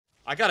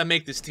I gotta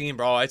make this team,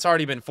 bro. It's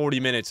already been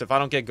 40 minutes. If I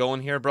don't get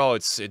going here, bro,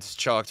 it's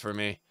chalked for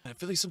me. I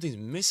feel like something's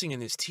missing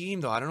in this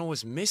team, though. I don't know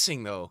what's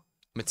missing, though.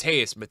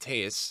 Mateus.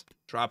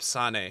 Drop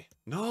Sane.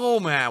 No,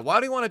 man. Why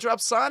do you want to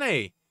drop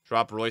Sane?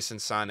 Drop Royce and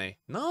Sane.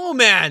 No,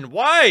 man.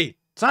 Why?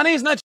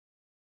 Sane's not...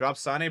 Drop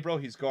Sane, bro.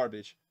 He's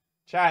garbage.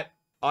 Chat.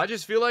 I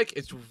just feel like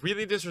it's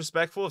really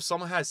disrespectful if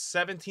someone has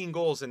 17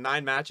 goals in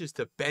 9 matches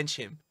to bench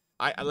him.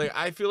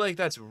 I feel like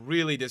that's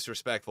really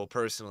disrespectful,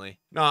 personally.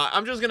 No,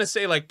 I'm just gonna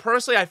say, like,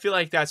 personally, I feel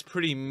like that's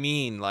pretty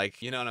mean.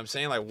 Like, you know what I'm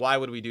saying? Like, why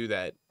would we do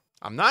that?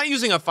 I'm not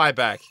using a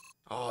 5-back.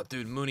 Oh,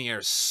 dude,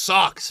 Mounier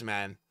sucks,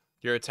 man.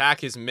 Your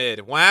attack is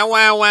mid. Wah,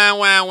 wah, wah,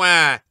 wah,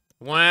 wah.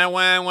 Wah,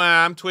 wah,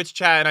 wah. I'm Twitch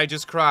chat and I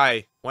just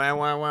cry. Wah,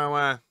 wah, wah,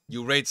 wah.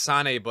 You rate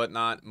Sane, but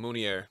not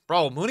Mounier.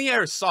 Bro,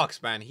 Mounier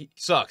sucks, man. He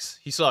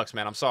sucks. He sucks,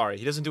 man. I'm sorry.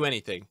 He doesn't do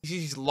anything.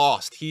 He's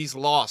lost. He's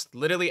lost.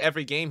 Literally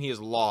every game, he is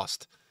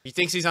lost. He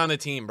thinks he's on the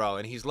team, bro,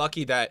 and he's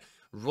lucky that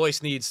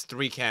Royce needs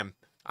 3 chem.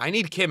 I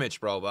need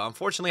Kimmich, bro, but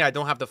unfortunately, I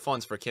don't have the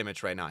funds for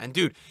Kimmich right now. And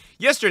dude,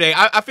 yesterday,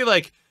 I feel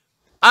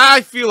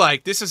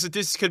like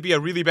this could be a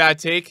really bad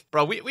take,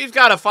 bro. We've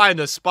got to find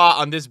a spot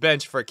on this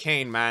bench for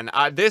Kane, man.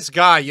 This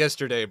guy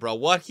yesterday, bro,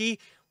 what he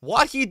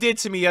did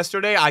to me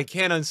yesterday, I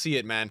can't unsee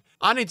it, man.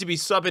 I need to be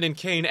subbing in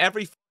Kane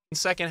every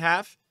second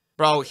half.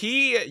 Bro,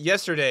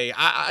 yesterday,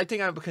 I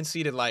think I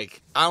conceded,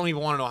 like, I don't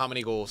even want to know how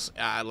many goals.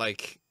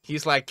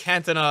 He's like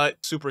Cantona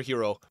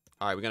superhero. All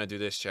right, we're going to do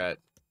this, chat.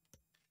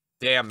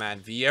 Damn,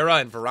 man.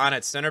 Vieira and Varane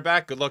at center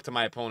back. Good luck to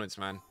my opponents,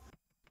 man.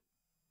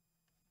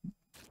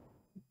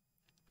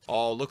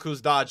 Oh, look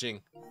who's dodging.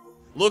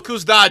 Look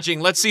who's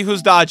dodging. Let's see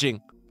who's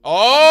dodging.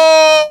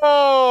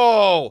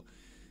 Oh!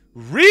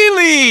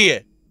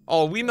 Really?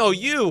 Oh, we know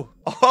you.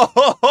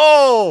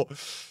 Oh!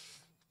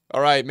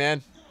 All right,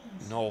 man.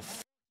 No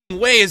f***ing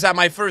way is that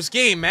my first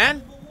game,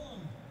 man.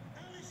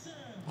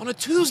 On a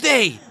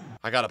Tuesday.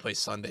 I gotta play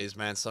Sundays,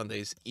 man.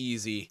 Sundays,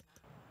 easy.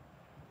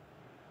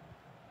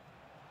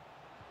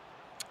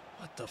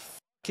 What the f***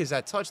 is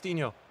that touch,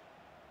 Dino?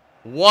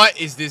 What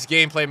is this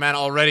gameplay, man?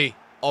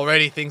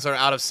 Already things are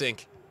out of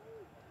sync.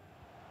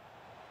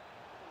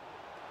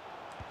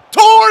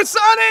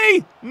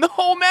 Torsani!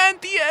 No, man,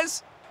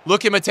 Diaz.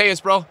 Look at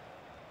Mateus, bro.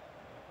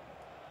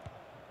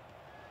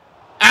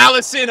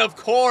 Allison, of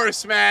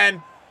course,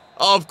 man.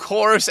 Of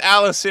course,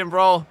 Allison,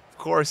 bro. Of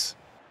course.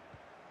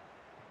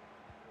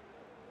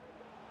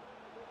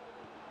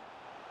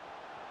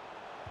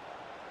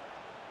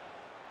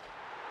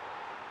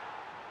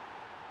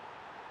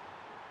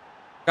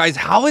 Guys,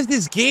 how is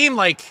this game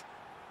like...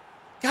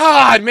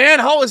 God, man,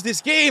 how is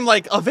this game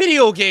like a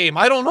video game?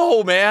 I don't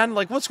know, man.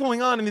 Like, what's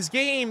going on in this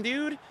game,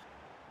 dude?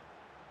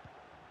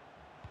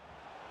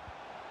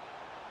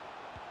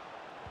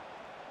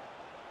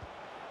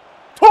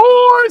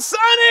 Poor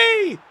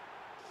Sonny!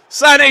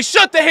 Sonny,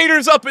 shut the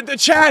haters up in the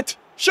chat!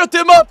 Shut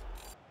them up!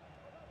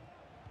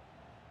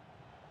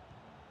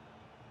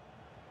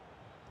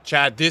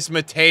 Chat, this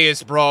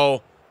Mateus,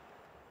 bro.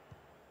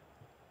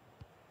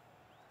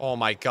 Oh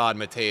my god,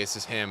 Mateus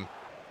is him.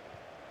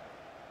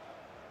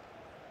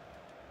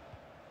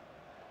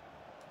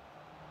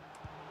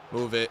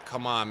 Move it.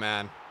 Come on,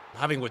 man. I'm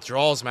having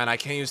withdrawals, man. I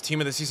can't use Team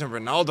of the Season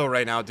Ronaldo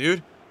right now,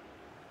 dude.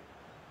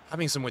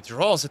 Having some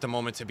withdrawals at the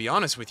moment, to be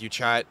honest with you,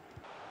 chat.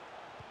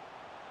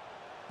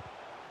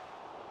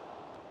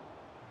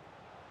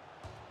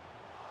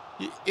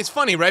 It's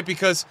funny, right?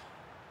 Because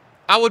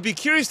I would be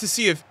curious to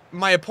see if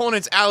my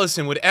opponent's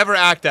Allison would ever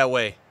act that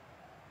way.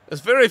 It's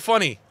very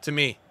funny to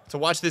me to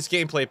watch this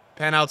gameplay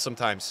pan out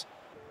sometimes.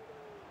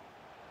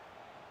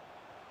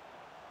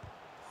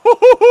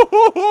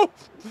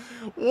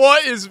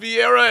 What is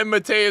Vieira and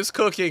Mateus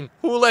cooking?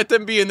 Who let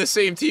them be in the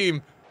same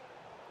team?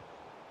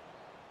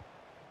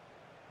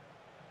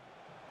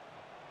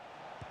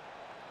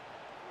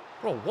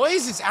 Bro, what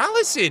is this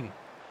Allison?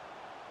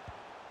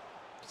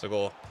 It's a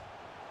goal.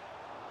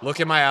 Look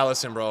at my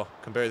Allison, bro,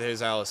 compared to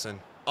his Allison.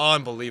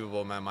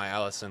 Unbelievable, man. My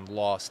Allison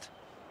lost.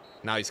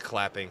 Now he's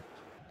clapping.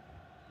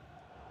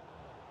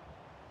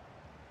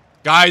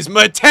 Guys,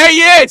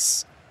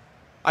 Mateus!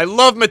 I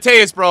love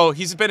Mateus, bro.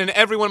 He's been in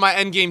every one of my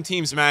endgame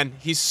teams, man.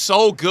 He's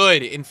so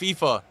good in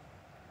FIFA.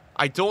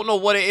 I don't know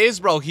what it is,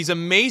 bro. He's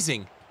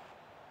amazing.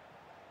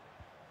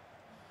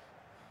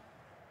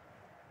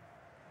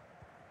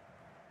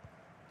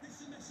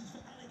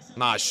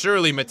 Nah,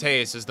 surely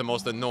Mateus is the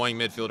most annoying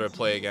midfielder to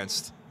play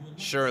against.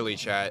 Surely,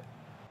 chat.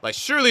 Like,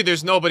 surely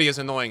there's nobody as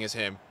annoying as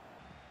him.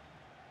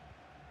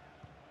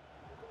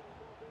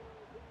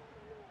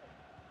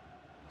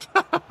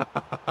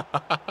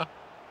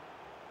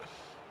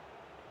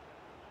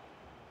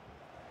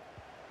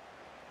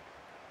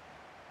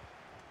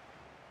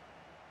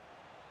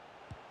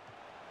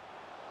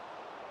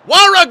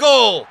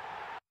 Waragol!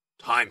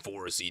 Time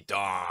for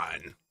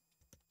Zidane.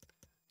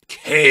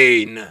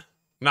 Kane.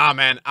 Nah,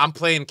 man, I'm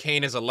playing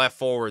Kane as a left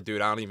forward,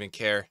 dude. I don't even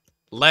care.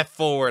 Left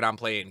forward, I'm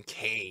playing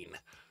Kane.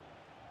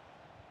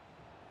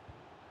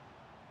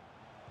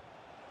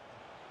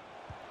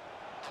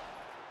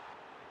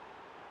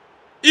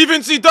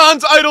 Even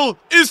Zidane's idol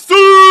is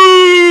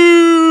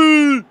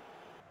through!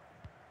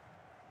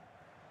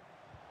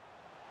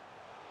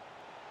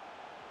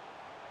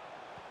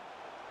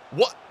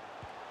 What?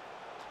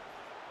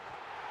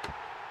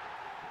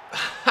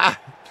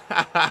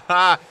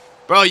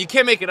 Bro, you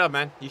can't make it up,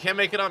 man. You can't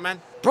make it up,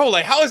 man. Bro,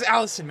 like, how is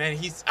Allison, man?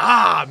 He's...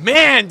 Ah,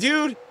 man,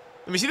 dude.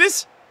 Let me see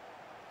this.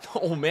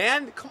 Oh,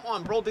 man. Come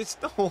on, bro. There's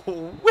no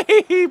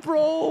way,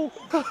 bro.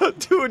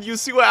 Dude, you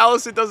see what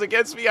Allison does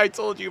against me? I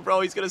told you,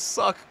 bro. He's going to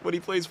suck when he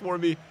plays for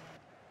me.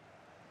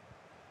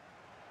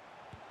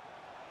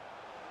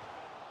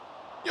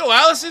 Yo,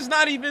 Allison's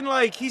not even,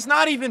 like, he's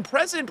not even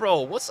present,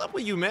 bro. What's up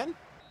with you, man?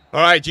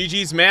 All right,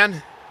 GG's,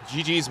 man.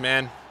 GG's,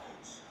 man.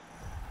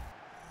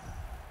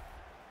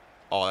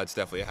 Oh, that's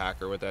definitely a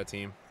hacker with that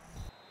team.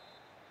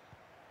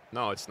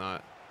 No, it's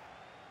not.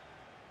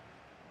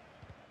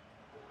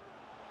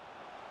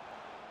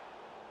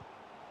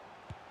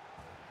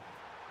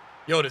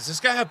 Yo, does this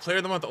guy have Player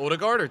of the Month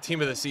Odegaard or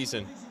Team of the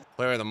Season?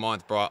 Player of the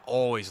Month, bro. I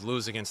always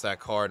lose against that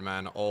card,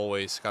 man.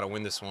 Always. Gotta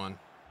win this one.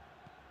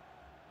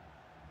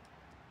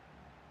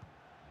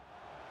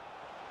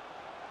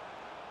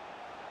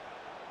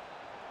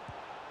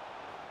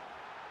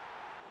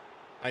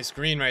 Nice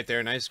screen right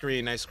there. Nice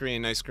screen, nice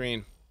screen, nice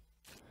screen.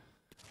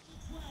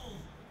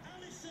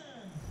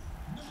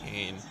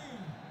 Kane.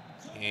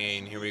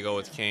 Kane. Here we go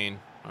with Kane.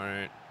 All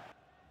right.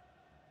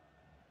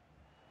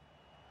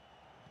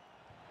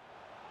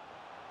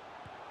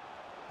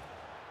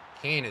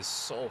 Kane is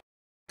so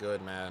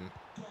good, man.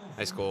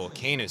 Nice goal.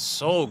 Kane is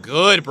so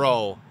good,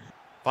 bro.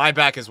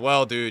 5-back as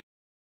well, dude.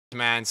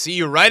 Man, see,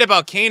 you're right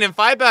about Kane and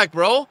 5-back,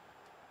 bro.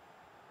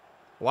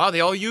 Wow,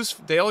 they all use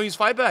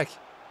 5-back.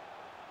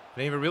 I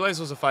didn't even realize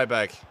it was a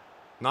 5-back.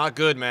 Not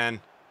good,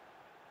 man.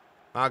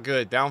 Not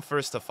good. Down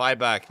first to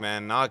 5-back,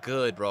 man. Not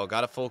good, bro.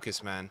 Gotta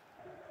focus, man.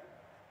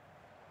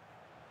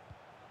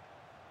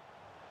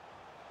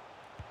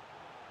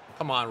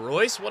 Come on,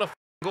 Royce. What a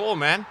goal,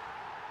 man.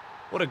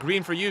 What a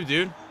green for you,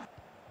 dude.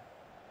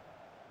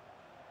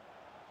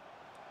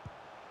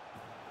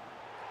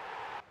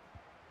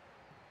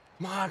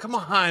 Come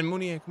on,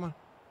 Mounier. Come on.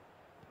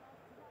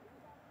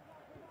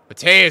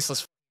 Mateus,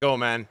 let's go,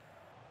 man.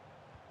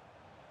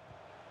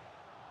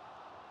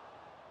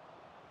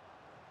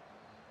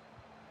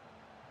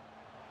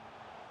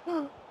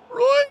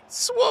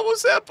 Royce, what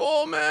was that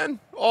ball, man?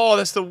 Oh,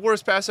 that's the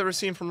worst pass I've ever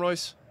seen from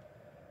Royce.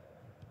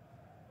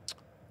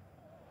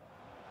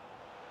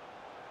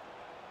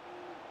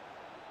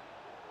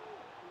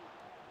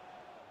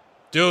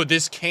 Dude,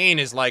 this Kane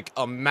is like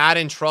a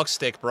Madden truck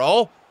stick,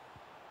 bro.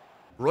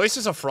 Royce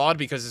is a fraud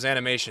because his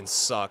animations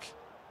suck.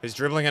 His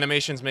dribbling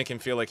animations make him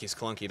feel like he's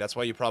clunky. That's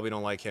why you probably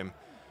don't like him.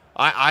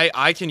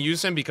 I can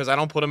use him because I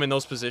don't put him in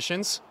those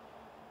positions.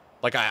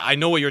 Like, I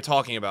know what you're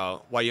talking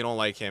about, why you don't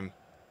like him.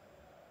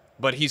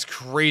 But he's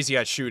crazy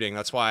at shooting.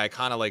 That's why I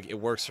kind of like, it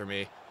works for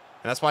me. And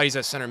that's why he's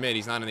at center mid.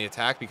 He's not in the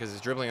attack because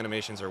his dribbling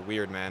animations are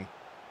weird, man.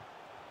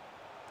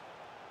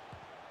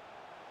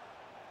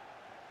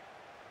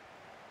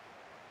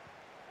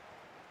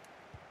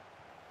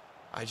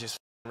 I just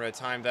red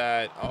timed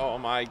that. Oh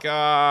my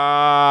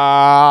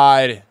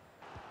god.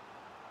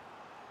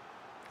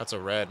 That's a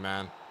red,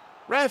 man.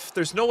 Ref,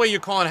 there's no way you're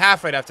calling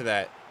half right after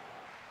that.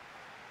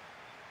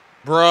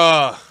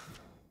 Bruh.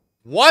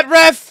 What,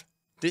 ref?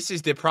 This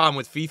is the problem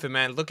with FIFA,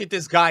 man. Look at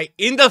this guy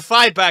in the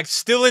 5-back,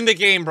 still in the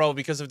game, bro,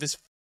 because of this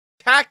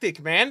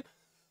tactic, man.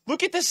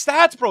 Look at the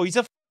stats, bro. He's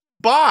a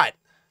bot.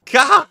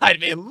 God,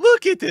 man,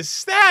 look at the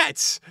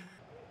stats.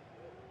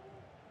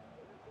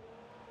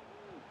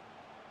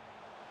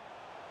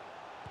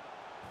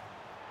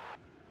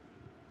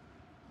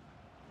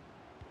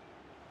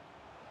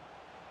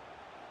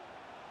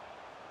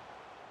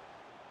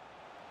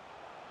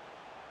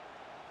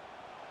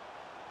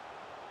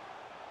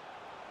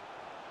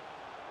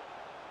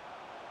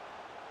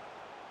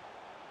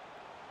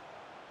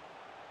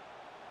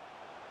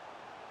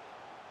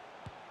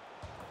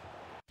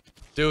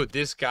 Dude,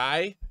 this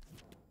guy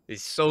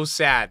is so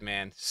sad,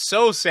 man.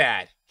 So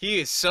sad.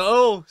 He is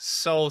so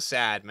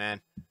sad,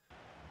 man.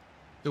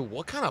 Dude,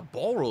 what kind of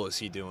ball roll is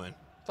he doing?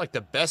 It's like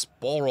the best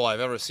ball roll I've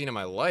ever seen in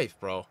my life,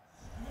 bro.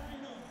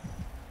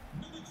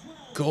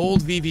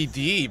 Gold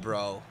VVD,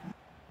 bro.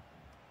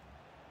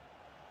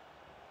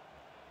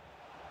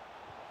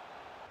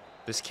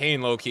 This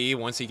Kane low-key,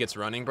 once he gets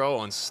running,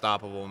 bro,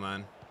 unstoppable,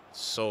 man.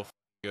 So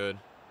good.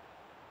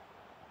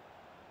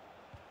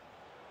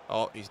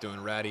 Oh, he's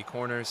doing ratty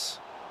corners.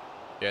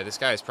 Yeah, this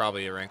guy is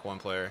probably a rank 1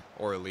 player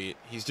or elite.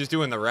 He's just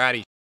doing the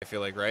ratty, I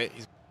feel like, right?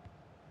 He's...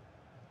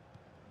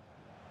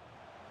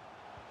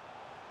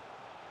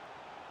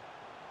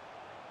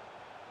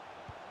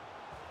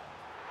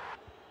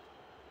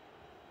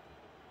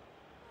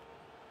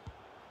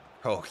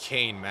 Oh,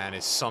 Kane, man,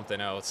 is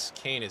something else.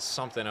 Kane is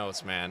something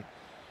else, man.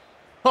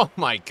 Oh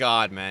my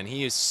god, man.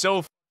 He is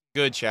so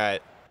good,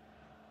 chat.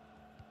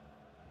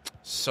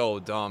 So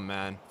dumb,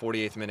 man.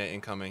 48th minute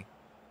incoming.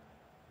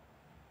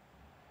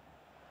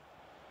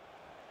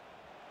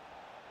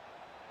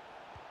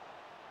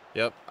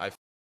 Yep, I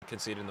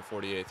conceded in the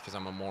 48th because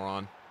I'm a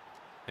moron.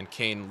 And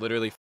Kane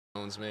literally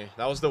owns me.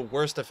 That was the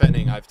worst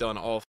defending I've done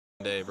all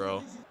day,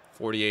 bro.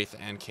 48th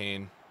and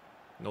Kane.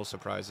 No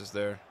surprises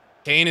there.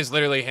 Kane is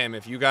literally him.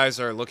 If you guys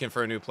are looking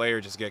for a new player,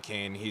 just get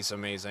Kane. He's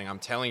amazing. I'm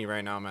telling you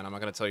right now, man. I'm not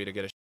going to tell you to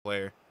get a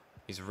player.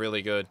 He's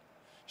really good.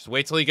 Just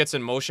wait till he gets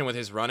in motion with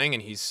his running,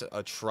 and he's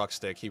a truck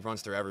stick. He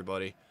runs through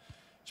everybody.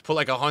 Just put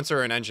like a Hunter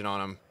or an engine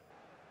on him.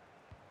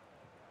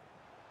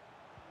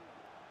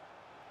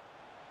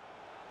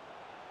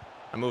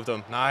 I moved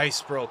him.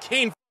 Nice, bro.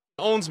 Kane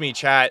owns me,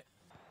 chat.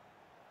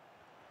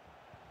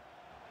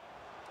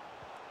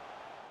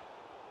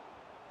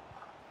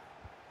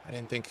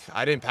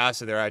 I didn't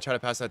pass it there. I tried to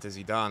pass that to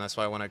Zidane. That's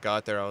why when I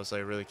got there, I was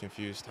like really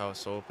confused how it's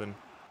so open.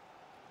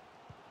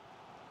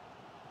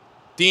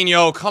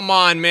 Dino, come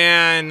on,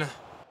 man.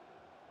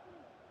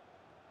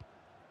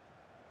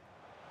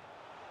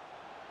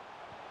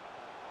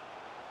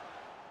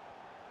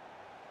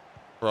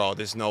 Bro,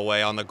 there's no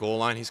way on the goal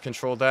line he's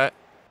controlled that.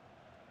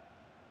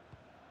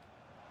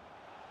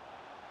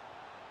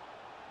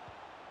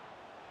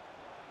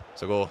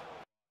 It's a goal.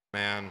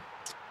 Man.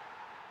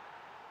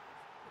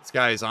 This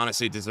guy is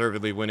honestly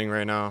deservedly winning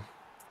right now.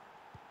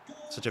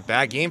 Such a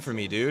bad game for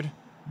me, dude.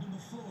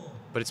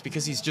 But it's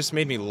because he's just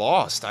made me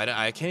lost.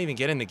 I can't even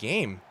get in the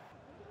game.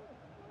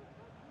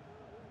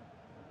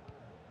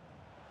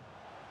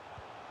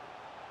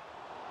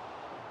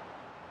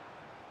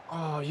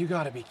 Oh, you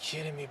gotta be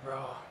kidding me,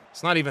 bro.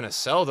 It's not even a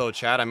sell, though,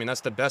 Chad. I mean,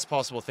 that's the best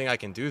possible thing I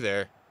can do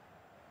there.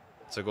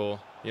 It's a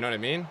goal. You know what I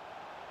mean?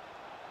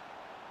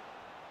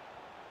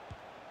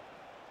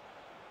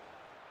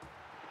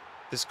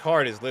 This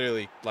card is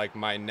literally, like,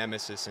 my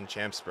nemesis in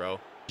Champs, bro.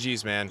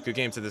 Jeez, man. Good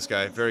game to this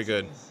guy. Very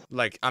good.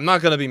 Like, I'm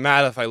not gonna be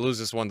mad if I lose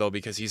this one, though,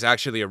 because he's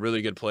actually a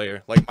really good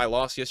player. Like, my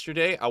loss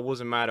yesterday, I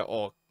wasn't mad at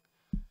all.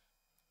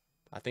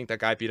 I think that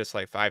guy beat us,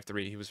 like,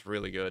 5-3. He was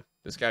really good.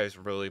 This guy is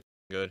really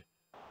good.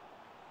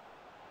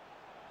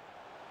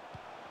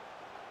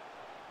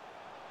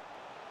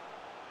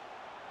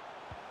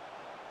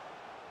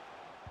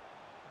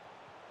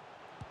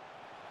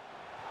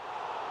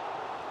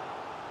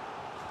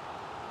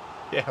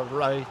 Yeah,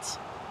 right.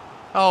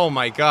 Oh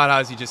my god, how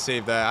does he just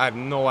save that? I have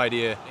no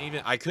idea.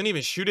 I couldn't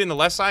even shoot it in the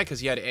left side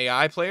because he had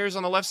AI players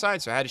on the left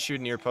side, so I had to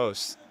shoot near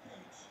post.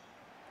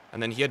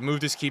 And then he had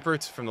moved his keeper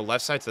from the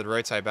left side to the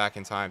right side back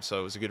in time, so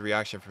it was a good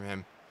reaction from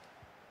him.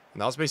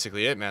 And that was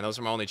basically it, man. Those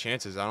were my only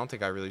chances. I don't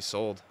think I really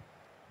sold.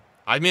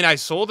 I mean, I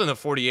sold in the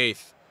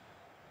 48th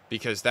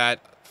because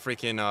that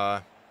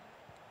freaking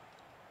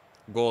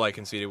goal I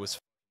conceded was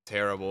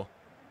terrible.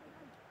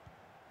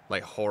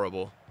 Like,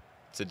 horrible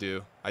to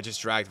do. I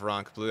just dragged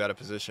Varane completely out of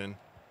position.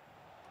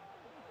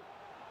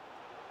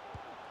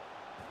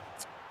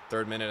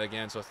 3rd minute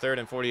again, so 3rd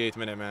and 48th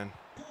minute, man.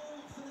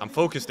 I'm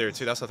focused there,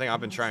 too. That's the thing.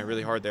 I've been trying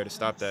really hard there to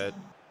stop that.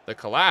 The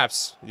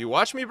collapse. You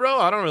watch me, bro?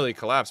 I don't really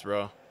collapse,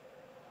 bro.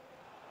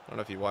 I don't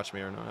know if you watch me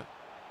or not.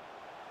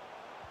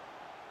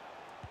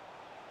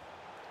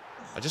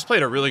 I just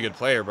played a really good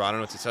player, bro. I don't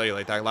know what to tell you.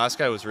 Like, that last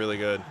guy was really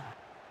good.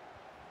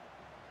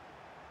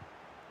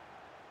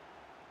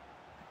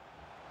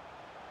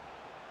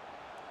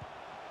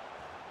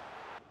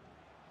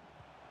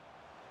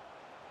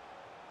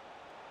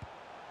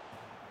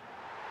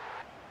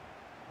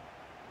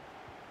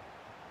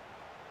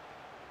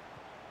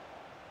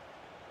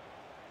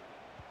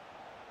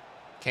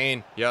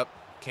 Kane. Yep.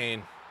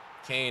 Kane.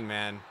 Kane,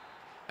 man.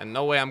 And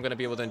no way I'm going to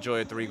be able to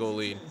enjoy a 3-goal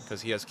lead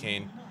because he has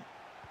Kane.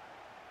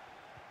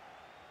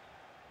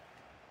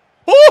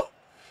 Oh!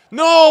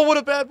 No! What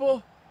a bad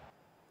ball.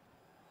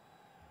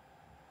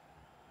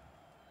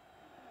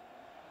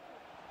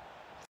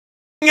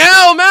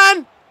 Hell,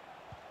 man!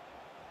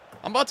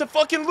 I'm about to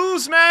fucking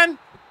lose, man.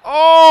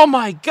 Oh,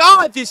 my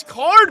God. This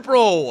card,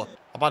 bro.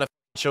 I'm about to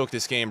choke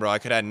this game, bro. I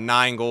could have had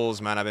 9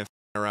 goals, man. I've been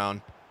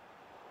around.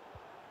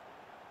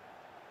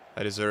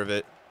 I deserve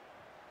it.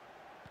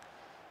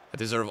 I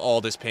deserve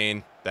all this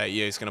pain that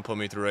EA is going to put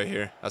me through right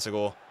here. That's a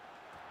goal.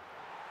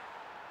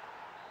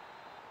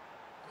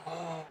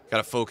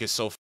 Gotta focus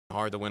so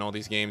hard to win all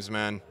these games,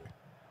 man.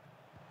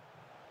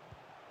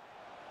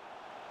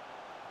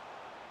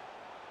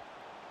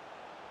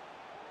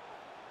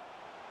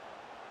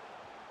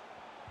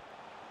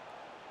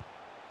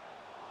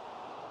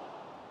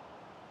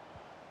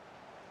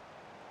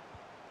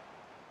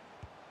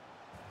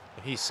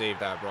 If he saved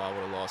that, bro, I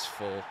would have lost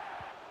full.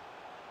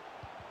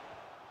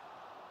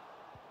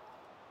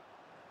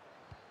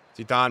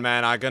 Zidane,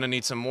 man, I'm gonna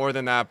need some more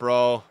than that,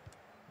 bro.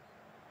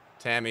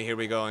 Tammy, here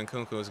we go. And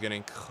Kunku is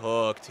getting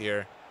cooked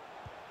here.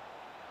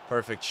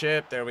 Perfect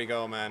chip. There we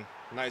go, man.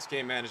 Nice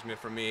game management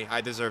from me. I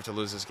deserve to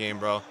lose this game,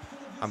 bro.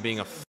 I'm being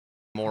a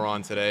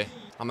moron today.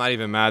 I'm not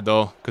even mad,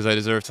 though, because I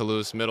deserve to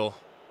lose. Middle.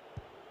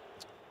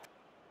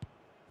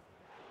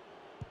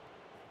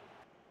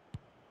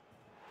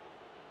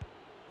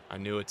 I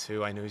knew it,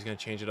 too. I knew he was going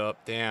to change it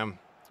up. Damn.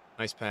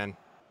 Nice pen.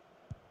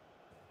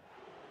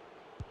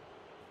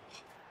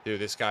 Dude,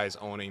 this guy is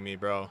owning me,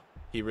 bro.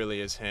 He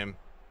really is him.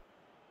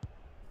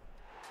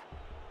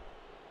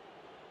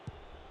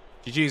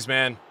 GG's,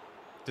 man.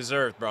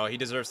 Deserved, bro. He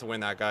deserves to win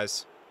that,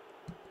 guys.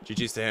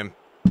 GG's to him.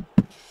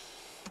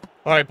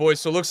 All right, boys.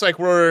 So it looks like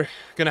we're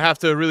going to have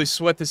to really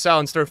sweat this out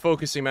and start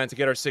focusing, man, to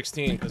get our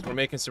 16. Because we're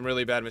making some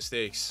really bad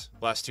mistakes.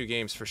 Last 2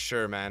 games for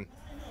sure, man.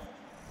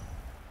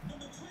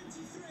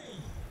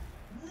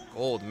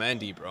 Gold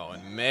Mendy, bro,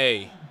 in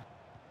May.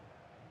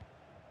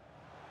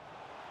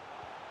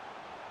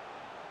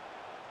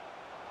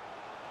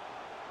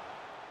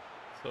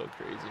 So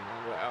crazy,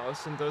 man. What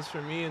Allison does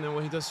for me and then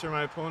what he does for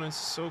my opponents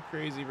is so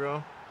crazy,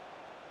 bro.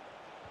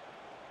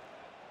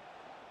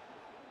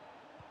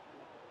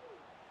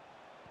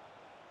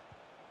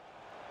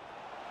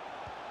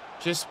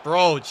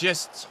 Bro,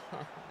 just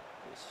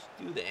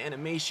do the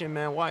animation,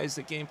 man. Why is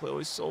the gameplay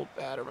always so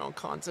bad around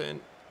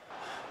content?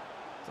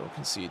 Don't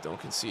concede, don't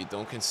concede,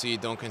 don't concede,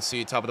 don't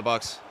concede. Top of the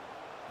box.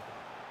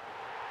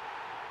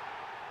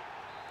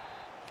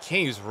 I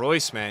can't use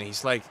Royce, man.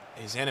 He's like,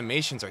 his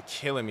animations are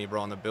killing me,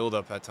 bro, on the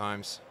build-up at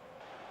times.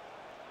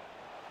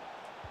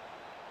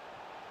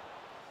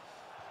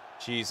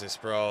 Jesus,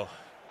 bro.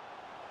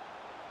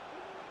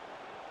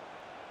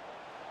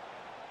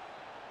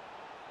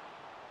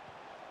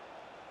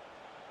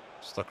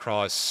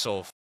 Lacroix is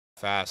so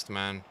fast,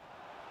 man.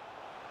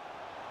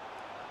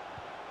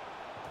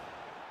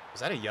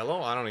 Is that a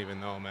yellow? I don't even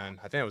know, man.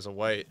 I think it was a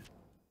white.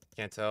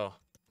 Can't tell.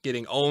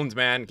 Getting owned,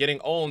 man. Getting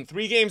owned.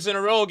 3 games in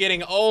a row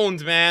getting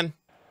owned, man.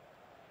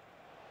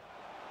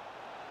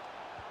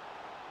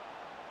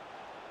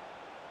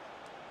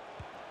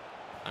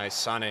 Nice,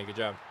 Sane. Good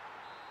job.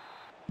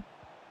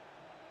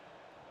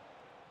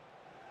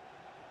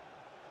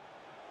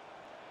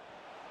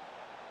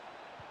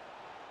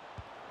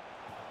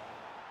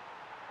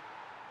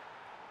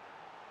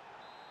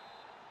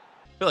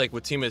 I feel like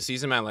with team of the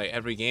season, man, like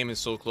every game is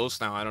so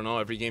close now. I don't know.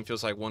 Every game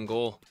feels like 1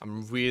 goal.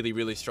 I'm really,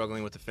 really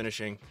struggling with the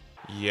finishing.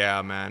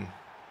 Yeah, man.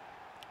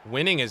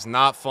 Winning is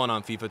not fun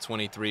on FIFA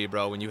 23,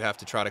 bro, when you have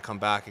to try to come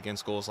back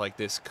against goals like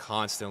this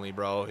constantly,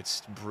 bro.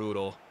 It's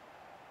brutal.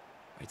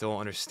 I don't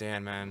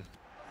understand, man.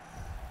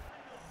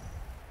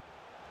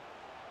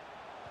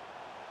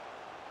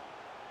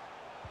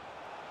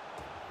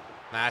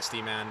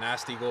 Nasty, man.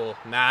 Nasty goal.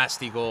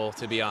 Nasty goal,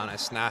 to be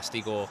honest.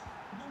 Nasty goal.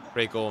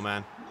 Great goal,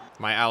 man.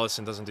 My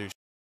Allison doesn't do shit,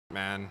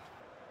 man.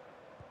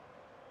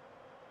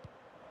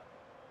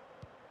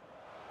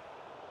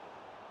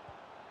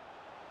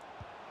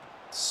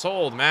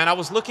 Sold, man. I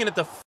was looking at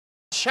the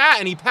chat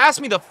and he passed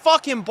me the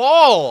fucking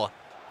ball.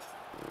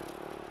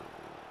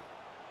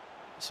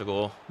 It's a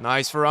goal.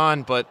 Nice for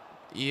on, but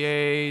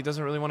EA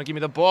doesn't really want to give me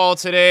the ball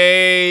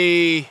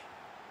today.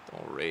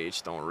 Don't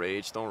rage, don't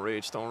rage, don't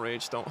rage, don't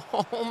rage, don't.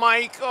 Oh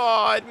my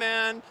god,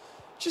 man.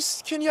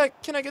 Just, can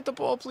I get the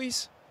ball,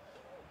 please?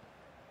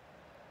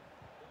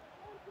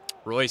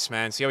 Royce,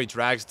 man. See how he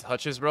drags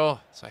touches, bro?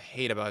 That's what I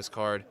hate about his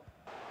card.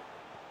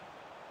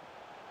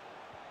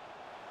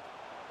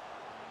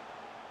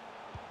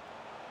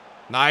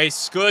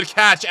 Nice. Good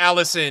catch,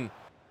 Allison.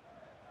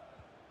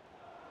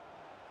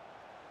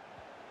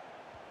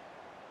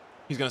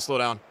 He's going to slow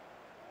down.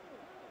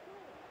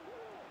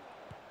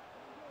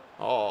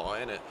 Oh,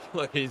 in it.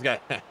 Look, he's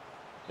got...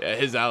 Yeah,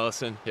 his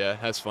Allison. Yeah,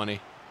 that's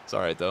funny. It's all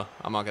right, though.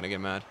 I'm not going to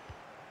get mad.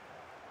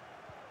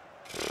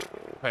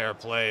 Fair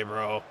play,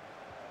 bro.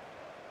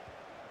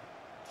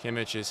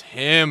 Kimmich is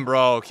him,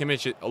 bro.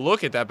 Kimmich is... Oh,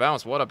 look at that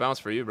bounce. What a bounce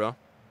for you, bro.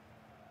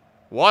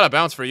 What a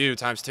bounce for you,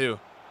 ×2.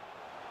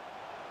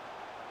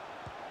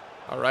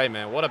 All right,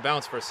 man. What a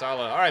bounce for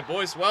Salah. All right,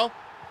 boys. Well...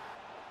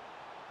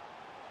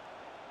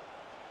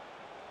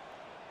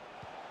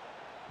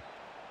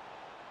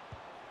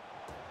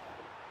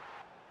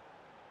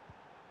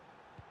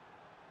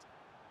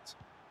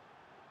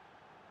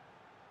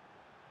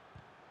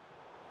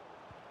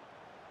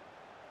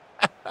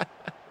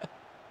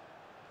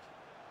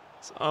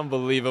 It's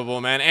unbelievable,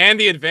 man. And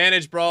the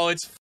advantage, bro.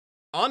 It's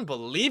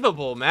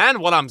unbelievable, man,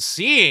 what I'm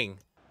seeing.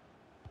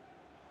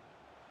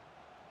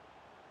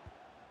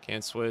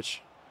 Can't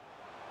switch.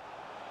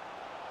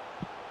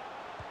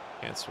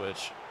 Can't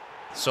switch.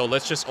 So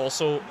let's just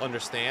also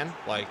understand,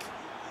 like,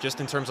 just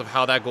in terms of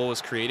how that goal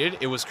was created,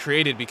 it was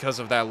created because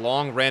of that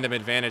long random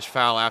advantage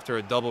foul after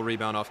a double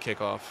rebound off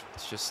kickoff.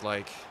 It's just,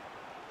 like,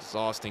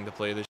 exhausting to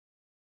play this.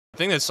 The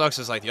thing that sucks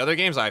is, like, the other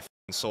games I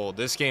sold.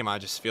 This game, I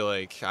just feel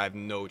like I have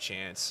no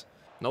chance.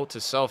 Note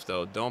to self,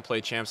 though, don't play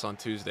champs on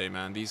Tuesday,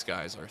 man. These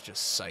guys are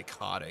just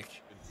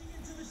psychotic.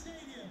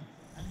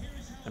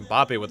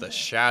 Mbappe with a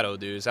shadow,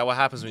 dude. Is that what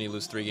happens when you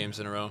lose 3 games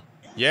in a row?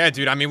 Yeah,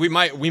 dude. I mean, we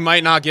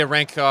might not get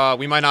rank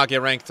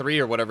 3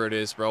 or whatever it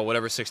is, bro.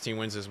 Whatever 16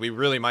 wins is, we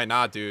really might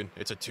not, dude.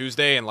 It's a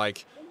Tuesday, and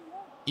like,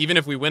 even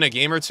if we win a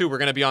game or 2, we're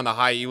gonna be on the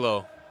high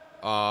elo.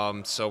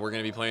 So we're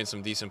gonna be playing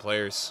some decent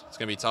players. It's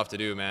gonna be tough to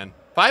do, man.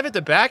 5 at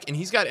the back, and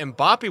he's got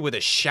Mbappe with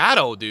a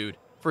shadow, dude,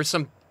 for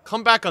some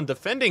comeback on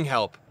defending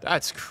help.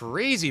 That's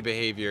crazy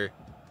behavior.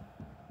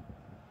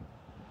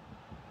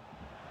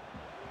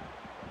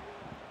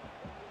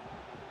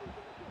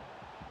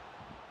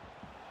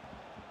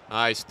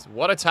 Nice.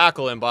 What a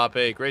tackle,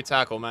 Mbappe. Great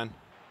tackle, man.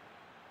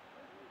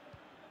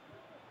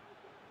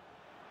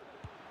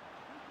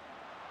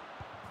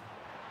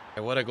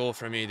 What a goal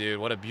for me, dude.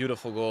 What a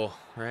beautiful goal,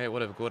 right?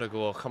 What a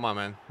goal. Come on,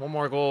 man. One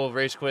more goal,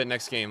 rage quit,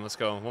 next game. Let's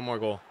go. One more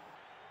goal.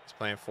 He's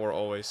playing 4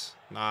 always.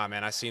 Nah,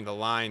 man, I seen the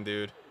line,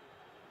 dude.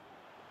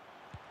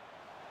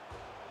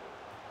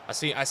 I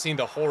seen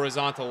the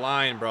horizontal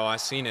line, bro. I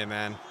seen it,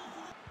 man.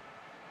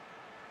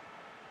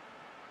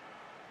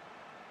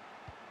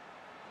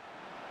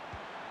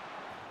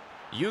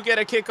 You get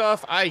a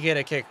kickoff, I get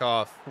a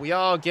kickoff. We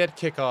all get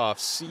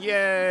kickoffs.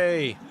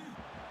 Yay!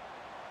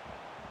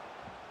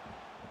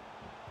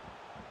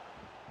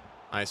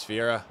 Nice,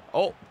 Vieira.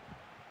 Oh!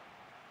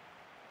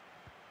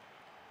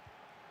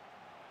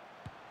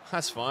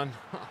 That's fun.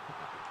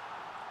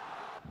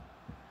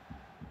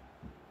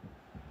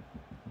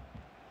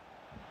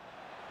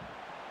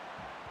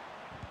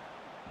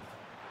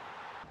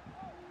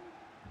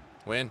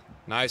 Win.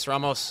 Nice,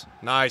 Ramos.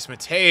 Nice,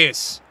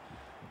 Mateus.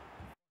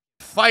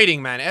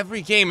 Fighting, man.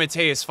 Every game,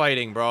 Mateus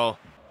fighting, bro.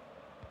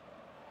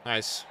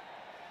 Nice.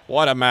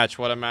 What a match.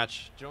 What a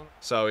match.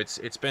 So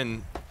it's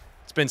been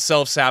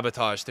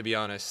self-sabotage, to be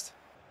honest.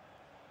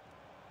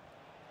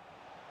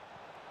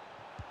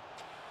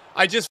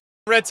 I just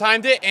red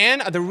timed it,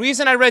 and the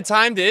reason I red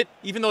timed it,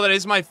 even though that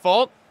is my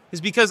fault, is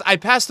because I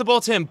passed the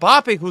ball to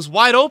Mbappe, who's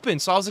wide open.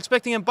 So I was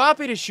expecting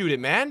Mbappe to shoot it,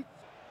 man.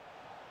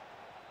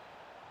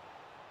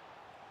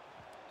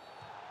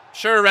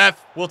 Sure,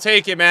 ref. We'll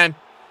take it, man.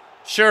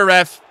 Sure,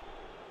 ref.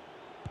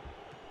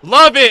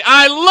 Love it.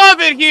 I love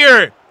it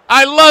here.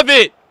 I love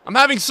it. I'm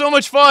having so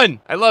much fun.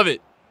 I love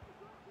it.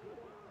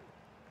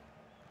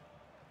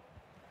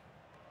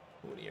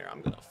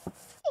 I'm gonna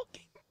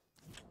fucking...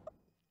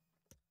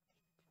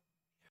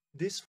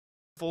 This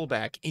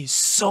fullback is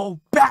so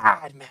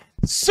bad, man.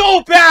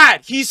 So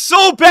bad. He's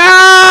so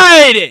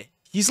bad.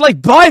 He's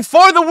like by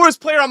far the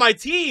worst player on my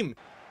team.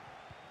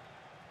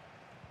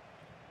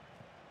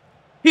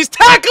 He's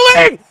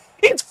tackling!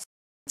 He's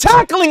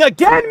tackling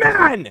again,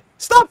 man!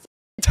 Stop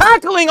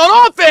tackling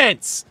on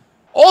offense!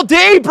 All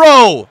day,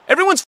 bro!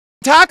 Everyone's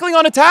tackling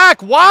on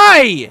attack.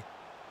 Why?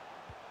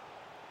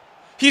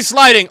 He's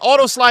sliding.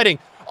 Auto-sliding.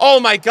 Oh,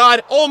 my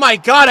God. Oh, my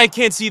God. I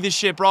can't see this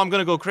shit, bro. I'm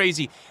gonna go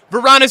crazy.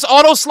 Varane is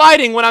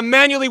auto-sliding when I'm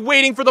manually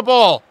waiting for the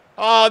ball.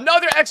 Oh,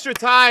 another extra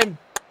time.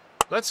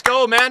 Let's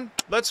go, man.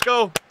 Let's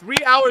go.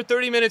 3-hour,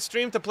 30-minute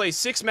stream to play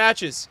 6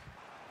 matches.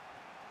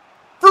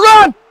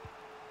 Varane!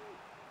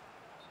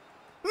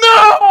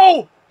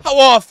 No! How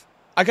off?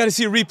 I gotta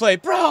see a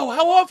replay. Bro,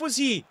 how off was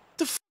he?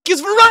 The f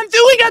is Varane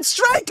doing at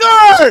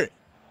striker?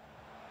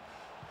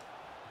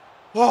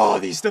 Oh,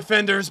 these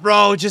defenders,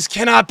 bro, just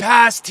cannot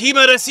pass. Team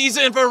of the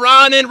season,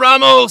 Varane and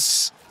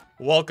Ramos.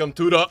 Welcome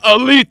to the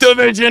Elite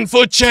Division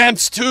FUT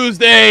Champs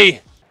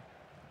Tuesday.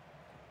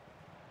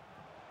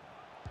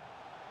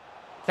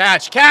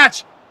 Catch,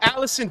 catch.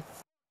 Allison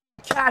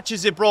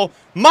catches it, bro.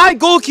 My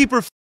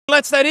goalkeeper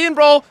lets that in,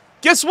 bro.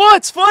 Guess what?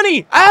 It's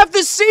funny. I have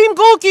the same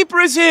goalkeeper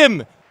as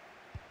him.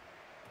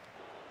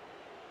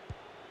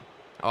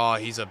 Oh,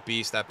 he's a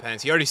beast, that pen.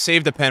 He already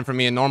saved the pen for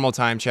me in normal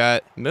time,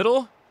 chat.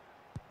 Middle?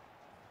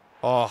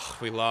 Oh,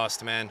 we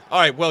lost, man. All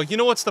right, well, you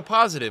know what's the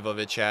positive of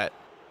it, chat?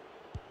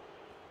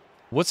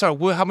 What's our...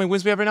 How many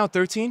wins we have right now?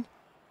 13?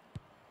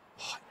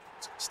 Oh,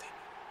 it's gonna stay.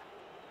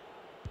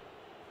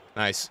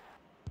 Nice.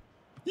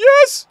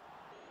 Yes!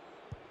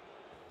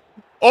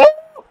 Oh!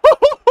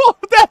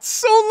 That's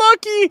so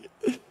lucky!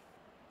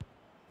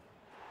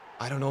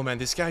 I don't know, man.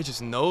 This guy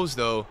just knows,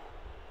 though.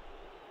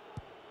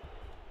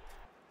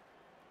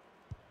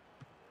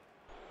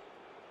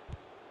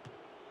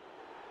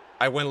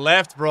 I went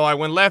left, bro. I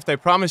went left. I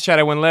promise, chat,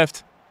 I went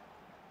left.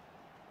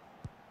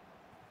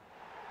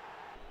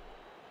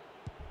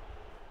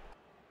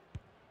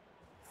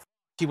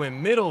 He went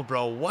middle,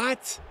 bro.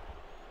 What?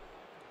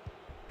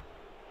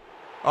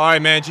 All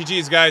right, man.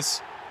 GG's,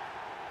 guys.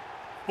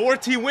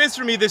 14 wins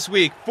for me this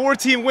week.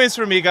 14 wins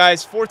for me,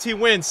 guys. 14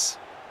 wins.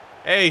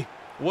 Hey.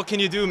 What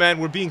can you do, man?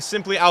 We're being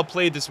simply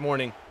outplayed this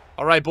morning.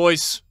 All right,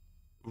 boys.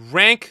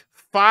 Rank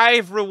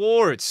 5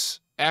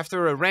 rewards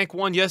after a rank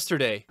 1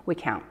 yesterday. We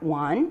count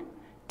 1,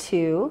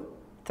 2,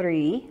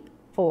 3,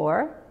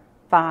 4,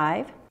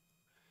 5.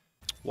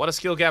 What a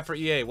skill gap for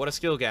EA. What a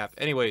skill gap.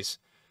 Anyways,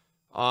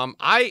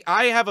 I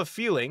have a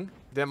feeling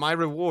that my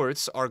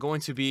rewards are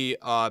going to be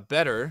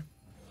better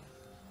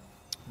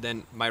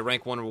than my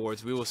rank 1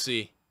 rewards. We will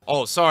see.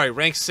 Oh, sorry.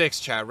 Rank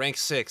 6, chat. Rank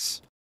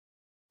 6.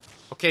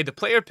 Okay, the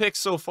player picks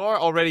so far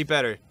already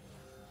better.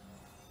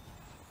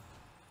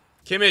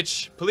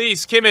 Kimmich,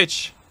 please,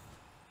 Kimmich.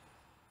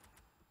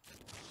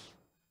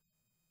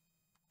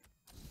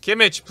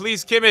 Kimmich,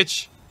 please,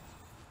 Kimmich.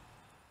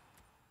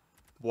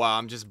 Wow,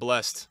 I'm just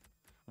blessed.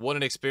 What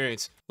an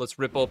experience. Let's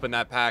rip open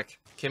that pack.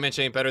 Kimmich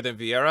ain't better than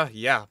Vieira?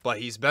 Yeah, but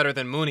he's better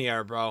than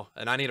Munier, bro.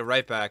 And I need a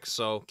right back,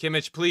 so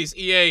Kimmich, please,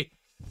 EA.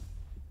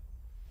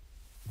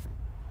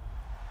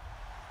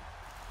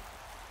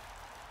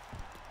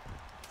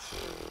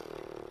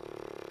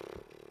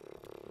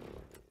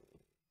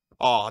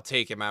 Oh, I'll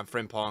take it, man.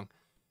 Frimpong.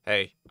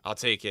 Hey, I'll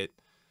take it.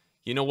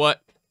 You know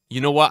what? You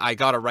know what? I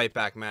got a right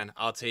back, man.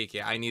 I'll take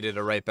it. I needed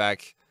a right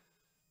back.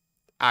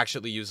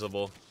 Actually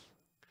usable.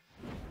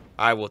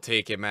 I will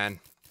take it, man.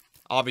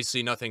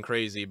 Obviously nothing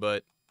crazy,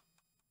 but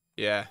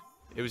yeah.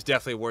 It was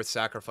definitely worth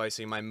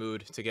sacrificing my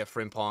mood to get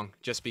Frimpong,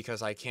 just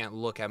because I can't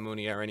look at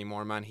Munier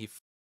anymore, man. He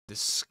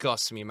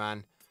disgusts me,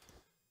 man.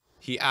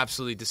 He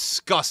absolutely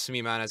disgusts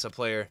me, man, as a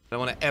player. I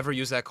don't want to ever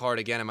use that card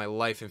again in my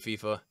life in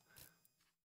FIFA.